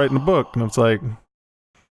I was writing the book. And it's like,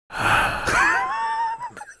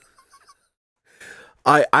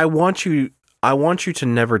 I want you to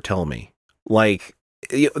never tell me. Like,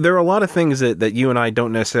 there are a lot of things that you and I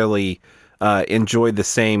don't necessarily enjoy the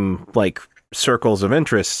same, like, circles of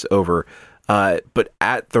interests over, but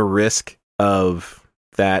at the risk of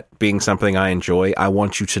that being something I enjoy, I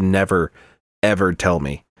want you to never, ever tell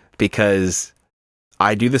me, because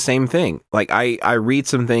I do the same thing. Like, I read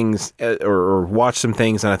some things or watch some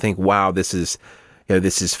things and I think, wow, this is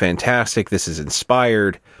fantastic. This is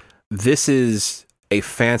inspired. This is a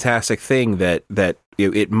fantastic thing that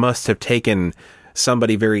it must have taken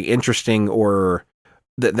somebody very interesting or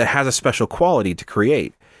that has a special quality to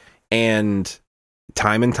create. And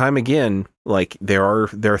time again, like, there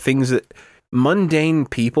are things that mundane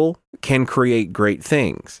people can create great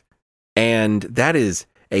things. And that is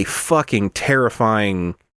a fucking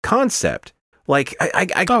terrifying concept. Like,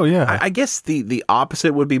 oh yeah, I guess the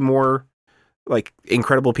opposite would be more like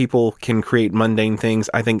incredible people can create mundane things.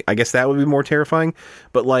 I guess that would be more terrifying.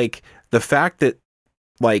 But like the fact that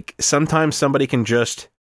like sometimes somebody can just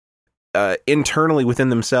internally within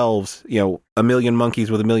themselves, a million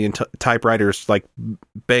monkeys with a million typewriters, like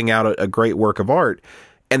bang out a great work of art,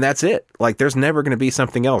 and that's it. Like, there's never going to be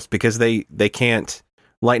something else because they can't.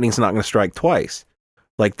 Lightning's not going to strike twice.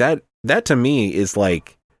 Like that to me is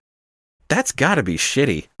like, that's got to be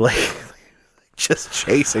shitty. Like, just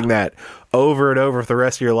chasing that over and over for the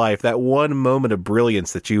rest of your life. That one moment of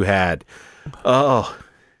brilliance that you had. Oh,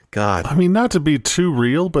 God. I mean, not to be too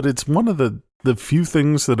real, but it's one of the few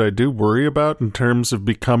things that I do worry about in terms of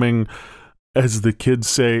becoming, as the kids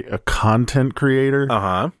say, a content creator.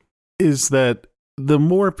 Is that the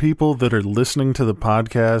more people that are listening to the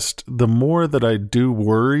podcast, the more that I do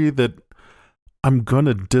worry that I'm going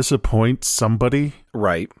to disappoint somebody.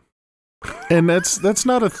 Right. And that's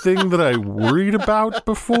not a thing that I worried about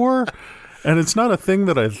before, and it's not a thing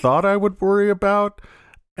that I thought I would worry about.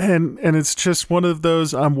 And it's just one of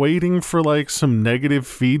those, I'm waiting for like some negative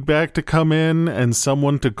feedback to come in and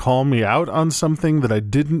someone to call me out on something that I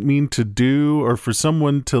didn't mean to do, or for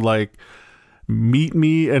someone to like meet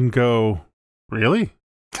me and go, really?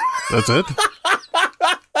 That's it?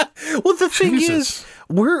 Well, the thing Jesus. is,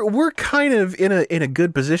 we're kind of in a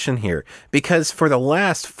good position here, because for the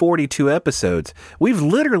last 42 episodes, we've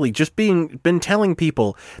literally just been telling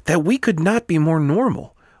people that we could not be more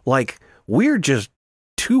normal. Like, we're just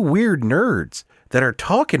two weird nerds that are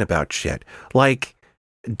talking about shit. Like,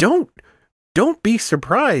 don't be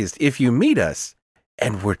surprised if you meet us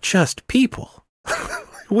and we're just people.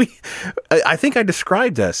 I think I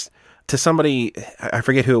described us to somebody, I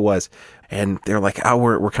forget who it was, and they're like, oh,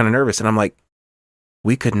 we're kind of nervous. And I'm like,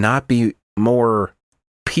 we could not be more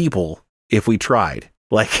people if we tried.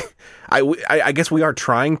 Like, I guess we are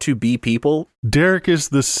trying to be people. Derek is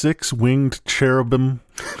the six-winged cherubim,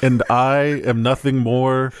 and I am nothing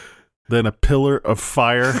more than a pillar of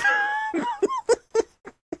fire.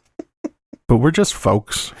 But we're just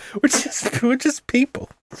folks. We're just people.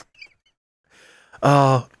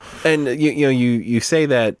 And you say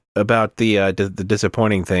that about the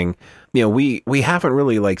disappointing thing. We haven't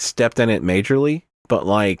really like stepped in it majorly, but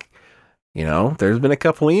like, there's been a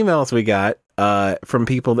couple emails we got from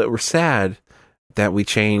people that were sad that we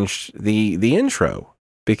changed the intro,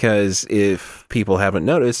 because if people haven't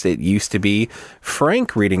noticed, it used to be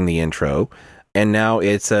Frank reading the intro, and now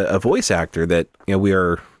it's a voice actor that we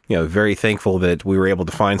are very thankful that we were able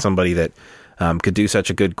to find somebody that could do such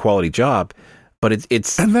a good quality job. But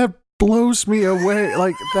it's and that blows me away.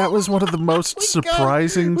 Like, that was one of the most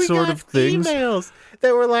surprising sort of things. Emails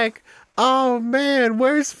that were like, "Oh man,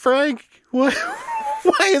 where's Frank? Why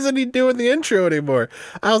isn't he doing the intro anymore?"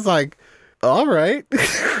 I was like, "All right."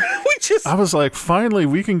 I was like, finally,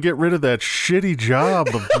 we can get rid of that shitty job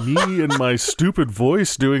of me and my stupid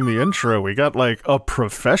voice doing the intro. We got like a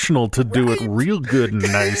professional to do it real good and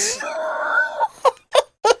nice.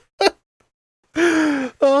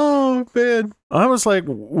 Oh man. I was like,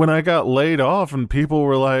 when I got laid off and people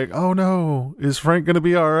were like, "Oh no, is Frank going to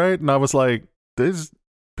be all right?" And I was like, "These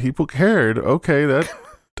people cared. Okay,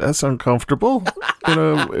 that's uncomfortable." In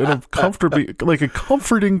a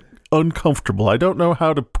comforting uncomfortable. I don't know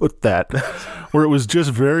how to put that. Where it was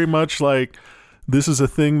just very much like, this is a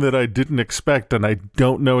thing that I didn't expect and I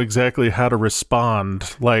don't know exactly how to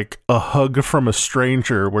respond. Like a hug from a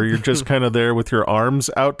stranger where you're just kind of there with your arms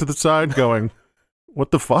out to the side going,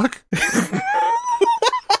 "What the fuck?"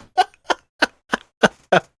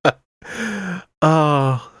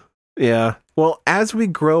 Yeah. Well, as we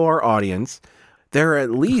grow our audience, there are at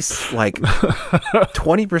least like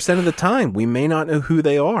 20% of the time we may not know who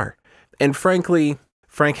they are. And frankly,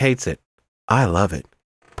 Frank hates it. I love it.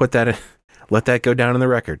 Put that in, let that go down in the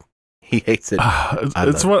record. He hates it. I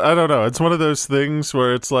don't know. It's one of those things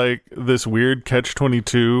where it's like this weird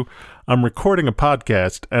catch-22. I'm recording a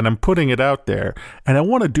podcast and I'm putting it out there, and I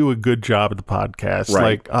want to do a good job at the podcast. Right.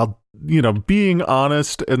 Like, I'll, being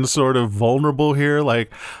honest and sort of vulnerable here,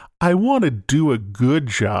 like, I want to do a good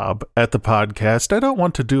job at the podcast. I don't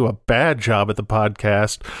want to do a bad job at the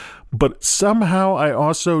podcast, but somehow I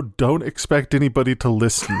also don't expect anybody to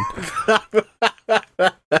listen.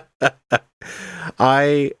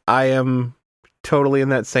 I am totally in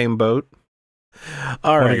that same boat.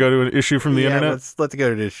 All right. Want to go to an issue from the internet? Let's go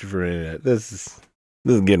to an issue from the internet. This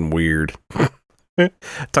is getting weird.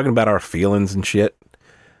 Talking about our feelings and shit.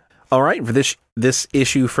 All right, for this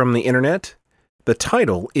issue from the internet, the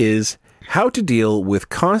title is "How to Deal with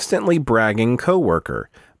Constantly Bragging Coworker"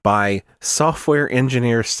 by Software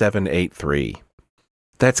Engineer 783.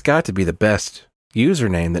 That's got to be the best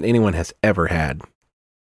username that anyone has ever had.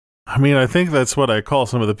 I mean, I think that's what I call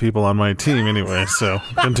some of the people on my team anyway, so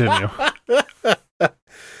continue.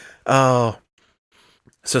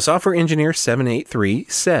 So Software Engineer 783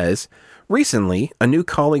 says, "Recently, a new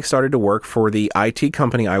colleague started to work for the IT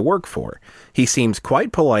company I work for. He seems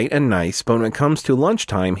quite polite and nice, but when it comes to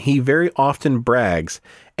lunchtime, he very often brags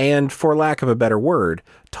and, for lack of a better word,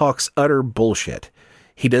 talks utter bullshit.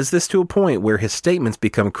 He does this to a point where his statements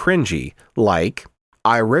become cringy, like,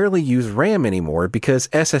 'I rarely use RAM anymore because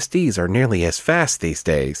SSDs are nearly as fast these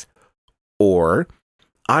days.' Or,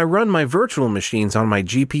 'I run my virtual machines on my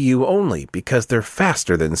GPU only because they're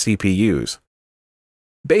faster than CPUs.'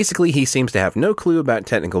 Basically, he seems to have no clue about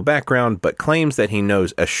technical background, but claims that he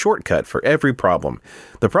knows a shortcut for every problem.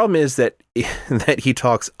 The problem is that he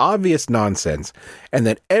talks obvious nonsense, and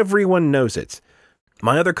that everyone knows it.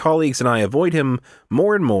 My other colleagues and I avoid him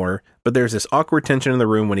more and more, but there's this awkward tension in the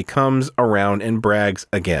room when he comes around and brags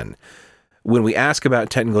again. When we ask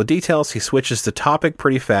about technical details, he switches the topic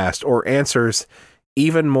pretty fast or answers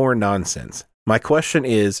even more nonsense. My question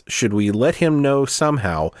is, should we let him know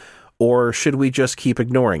somehow, or should we just keep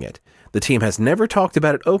ignoring it? The team has never talked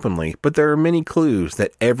about it openly, but there are many clues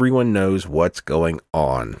that everyone knows what's going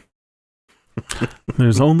on."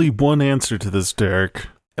 There's only one answer to this, Derek.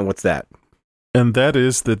 And what's that? And that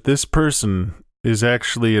is that this person is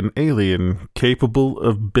actually an alien capable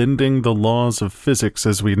of bending the laws of physics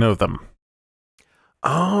as we know them.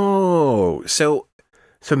 Oh, so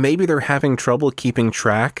maybe they're having trouble keeping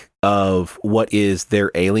track of what is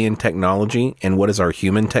their alien technology and what is our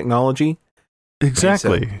human technology.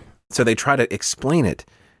 Exactly. So they try to explain it,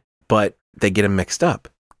 but they get them mixed up.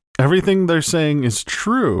 Everything they're saying is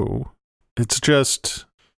true. It's just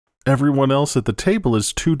everyone else at the table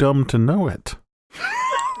is too dumb to know it.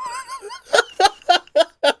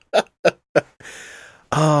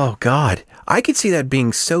 Oh, God. I could see that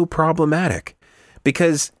being so problematic.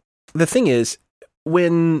 Because the thing is,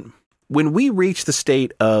 when we reach the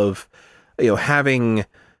state of, having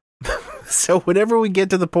So whenever we get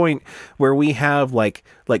to the point where we have like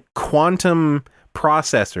quantum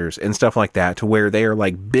processors and stuff like that, to where they are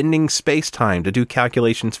like bending space-time to do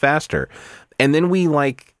calculations faster, and then we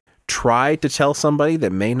like try to tell somebody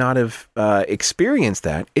that may not have experienced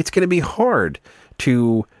that, it's going to be hard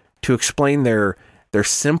to explain their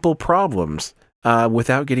simple problems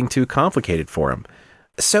without getting too complicated for them.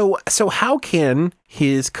 So how can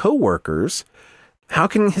his coworkers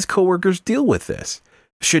deal with this?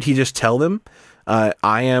 Should he just tell them,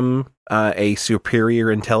 I am a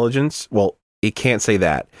superior intelligence? Well, he can't say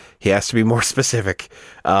that. He has to be more specific.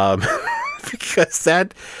 Because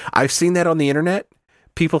I've seen that on the internet.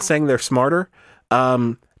 People saying they're smarter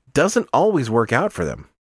doesn't always work out for them,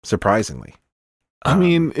 surprisingly. I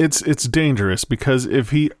mean, it's dangerous, because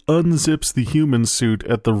if he unzips the human suit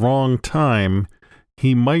at the wrong time,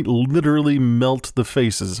 he might literally melt the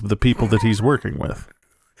faces of the people that he's working with.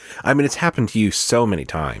 I mean, it's happened to you so many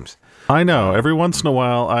times. I know. Every once in a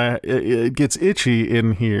while, it gets itchy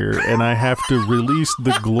in here, and I have to release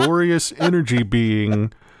the glorious energy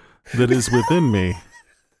being that is within me.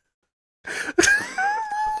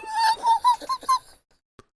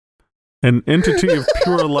 An entity of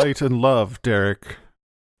pure light and love, Derek.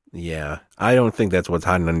 Yeah, I don't think that's what's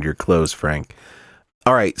hiding under your clothes, Frank.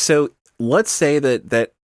 All right, so let's say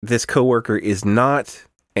that this coworker is not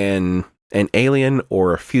an alien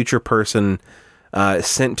or a future person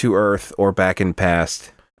sent to Earth or back in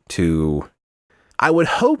past to... I would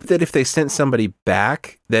hope that if they sent somebody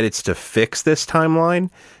back, that it's to fix this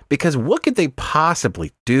timeline, because what could they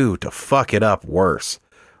possibly do to fuck it up worse?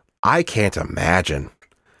 I can't imagine.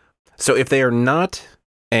 So if they are not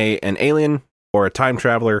an alien or a time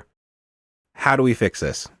traveler, how do we fix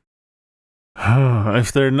this?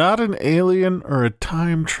 If they're not an alien or a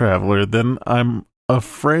time traveler, then I'm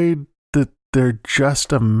afraid that they're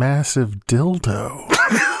just a massive dildo.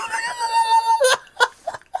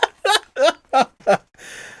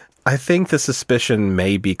 I think the suspicion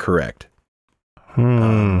may be correct.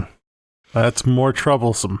 That's more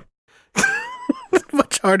troublesome.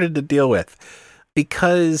 Much harder to deal with.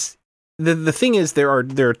 Because the thing is, there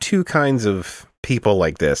are two kinds of people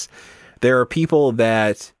like this. There are people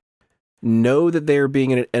that know that they're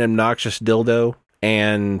being an obnoxious dildo,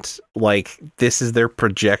 and like this is their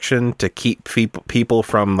projection to keep people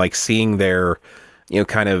from like seeing their,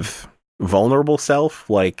 kind of vulnerable self,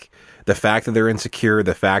 like the fact that they're insecure,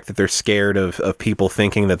 the fact that they're scared of people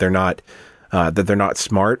thinking that they're not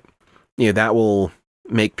smart. That will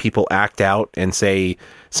make people act out and say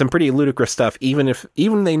some pretty ludicrous stuff, even if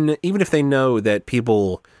they know that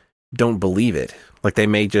people don't believe it. Like they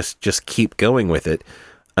may just keep going with it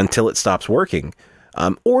until it stops working.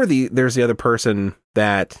 Or there's the other person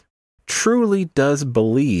that truly does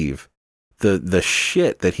believe the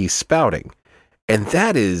shit that he's spouting. And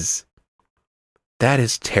that is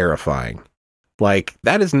terrifying. Like,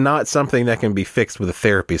 that is not something that can be fixed with a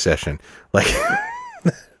therapy session. Like,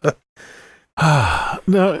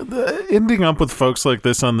 no, ending up with folks like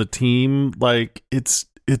this on the team, like it's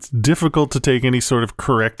difficult to take any sort of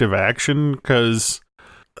corrective action, because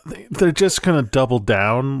they're just going to double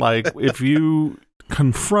down. Like, if you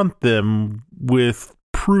confront them with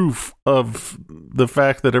proof of the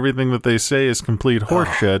fact that everything that they say is complete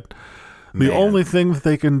horseshit, the only thing that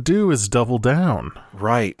they can do is double down.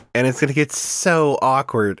 Right. And it's going to get so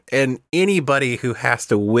awkward. And anybody who has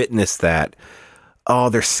to witness that,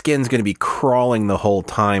 their skin's going to be crawling the whole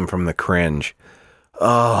time from the cringe.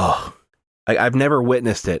 I've never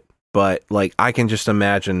witnessed it, but like I can just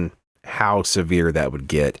imagine how severe that would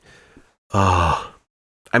get.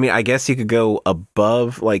 I mean, I guess you could go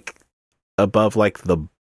above like the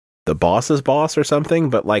boss's boss or something,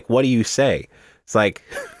 but like, what do you say? It's like,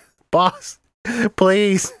 boss,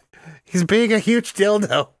 please, he's being a huge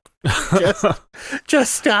dildo.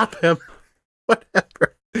 Just stop him.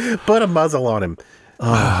 Whatever. Put a muzzle on him.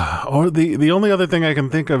 Or the only other thing I can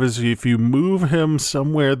think of is if you move him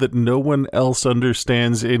somewhere that no one else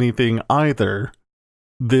understands anything either,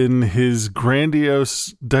 then his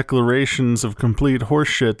grandiose declarations of complete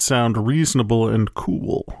horseshit sound reasonable and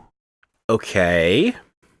cool. Okay.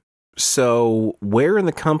 So where in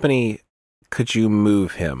the company could you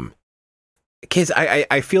move him? Because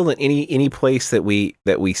I feel that any place that we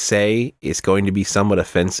say is going to be somewhat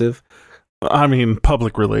offensive. I mean,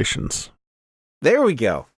 public relations. There we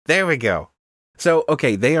go. So,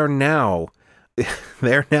 okay, they are now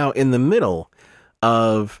in the middle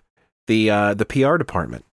of the PR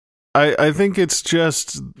department. I think it's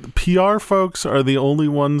just PR folks are the only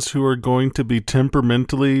ones who are going to be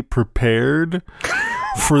temperamentally prepared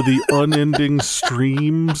for the unending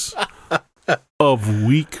streams of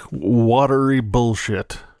weak, watery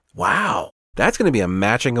bullshit. Wow. That's going to be a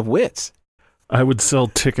matching of wits. I would sell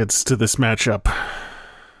tickets to this matchup.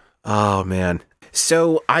 Oh, man.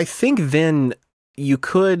 So I think then you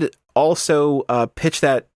could also pitch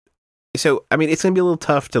that. So, I mean, it's going to be a little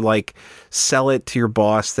tough to like sell it to your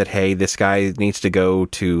boss that, hey, this guy needs to go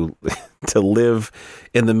to to live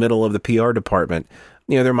in the middle of the PR department.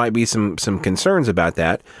 You know, there might be some concerns about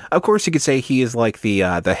that. Of course, you could say he is like the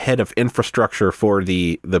head of infrastructure for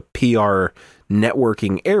the PR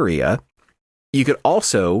networking area. You could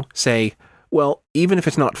also say, well, even if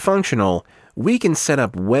it's not functional, we can set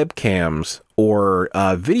up webcams or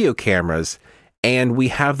video cameras, and we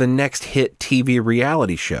have the next hit TV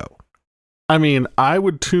reality show. I mean, I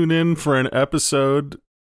would tune in for an episode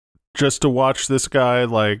just to watch this guy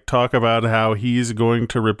like talk about how he's going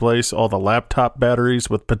to replace all the laptop batteries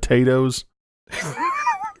with potatoes.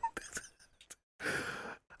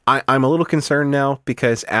 I'm a little concerned now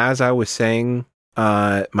because, as I was saying,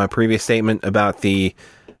 my previous statement about the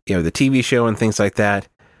TV show and things like that,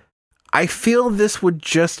 I feel this would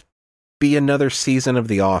just be another season of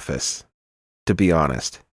The Office, to be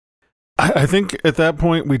honest. I think at that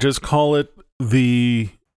point we just call it the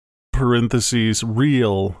parentheses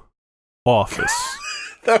real Office.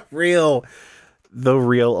 the real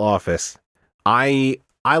Office. I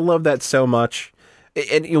love that so much.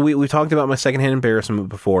 And we talked about my secondhand embarrassment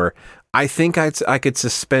before. I think I could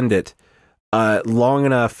suspend it long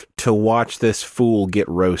enough to watch this fool get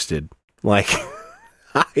roasted. Like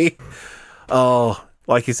like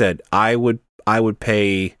you said, I would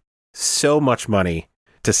pay so much money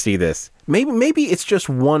to see this. Maybe it's just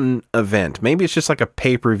one event. Maybe it's just like a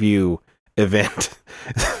pay-per-view event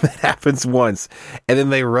that happens once, and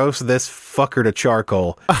then they roast this fucker to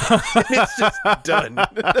charcoal. And it's just done.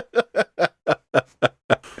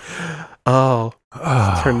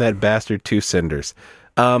 Turn that bastard to cinders.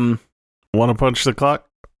 Want to punch the clock?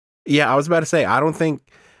 Yeah, I was about to say, I don't think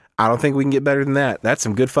we can get better than that. That's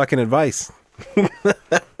some good fucking advice.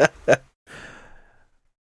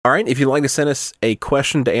 All right, if you'd like to send us a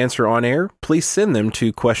question to answer on air, please send them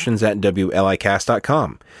to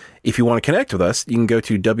questions@wlicast.com. If you want to connect with us, you can go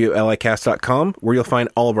to wlicast.com, where you'll find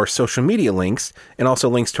all of our social media links and also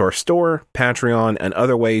links to our store, Patreon, and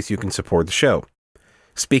other ways you can support the show.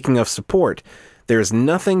 Speaking of support, there is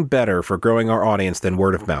nothing better for growing our audience than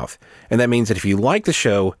word of mouth. And that means that if you like the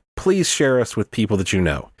show, please share us with people that you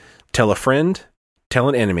know. Tell a friend, tell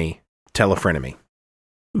an enemy, tell a frenemy.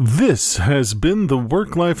 This has been the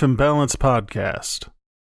Work-Life Imbalance Podcast.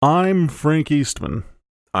 I'm Frank Eastman.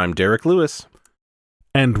 I'm Derek Lewis.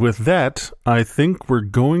 And with that, I think we're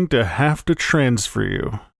going to have to transfer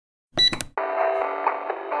you.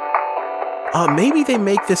 Maybe they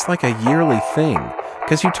make this like a yearly thing.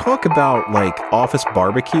 Because you talk about, like, office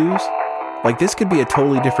barbecues. Like, this could be a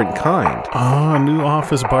totally different kind. New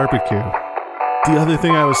office barbecue. The other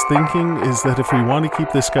thing I was thinking is that if we want to keep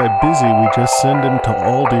this guy busy, we just send him to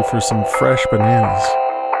Aldi for some fresh bananas.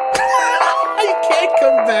 You can't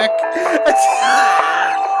come back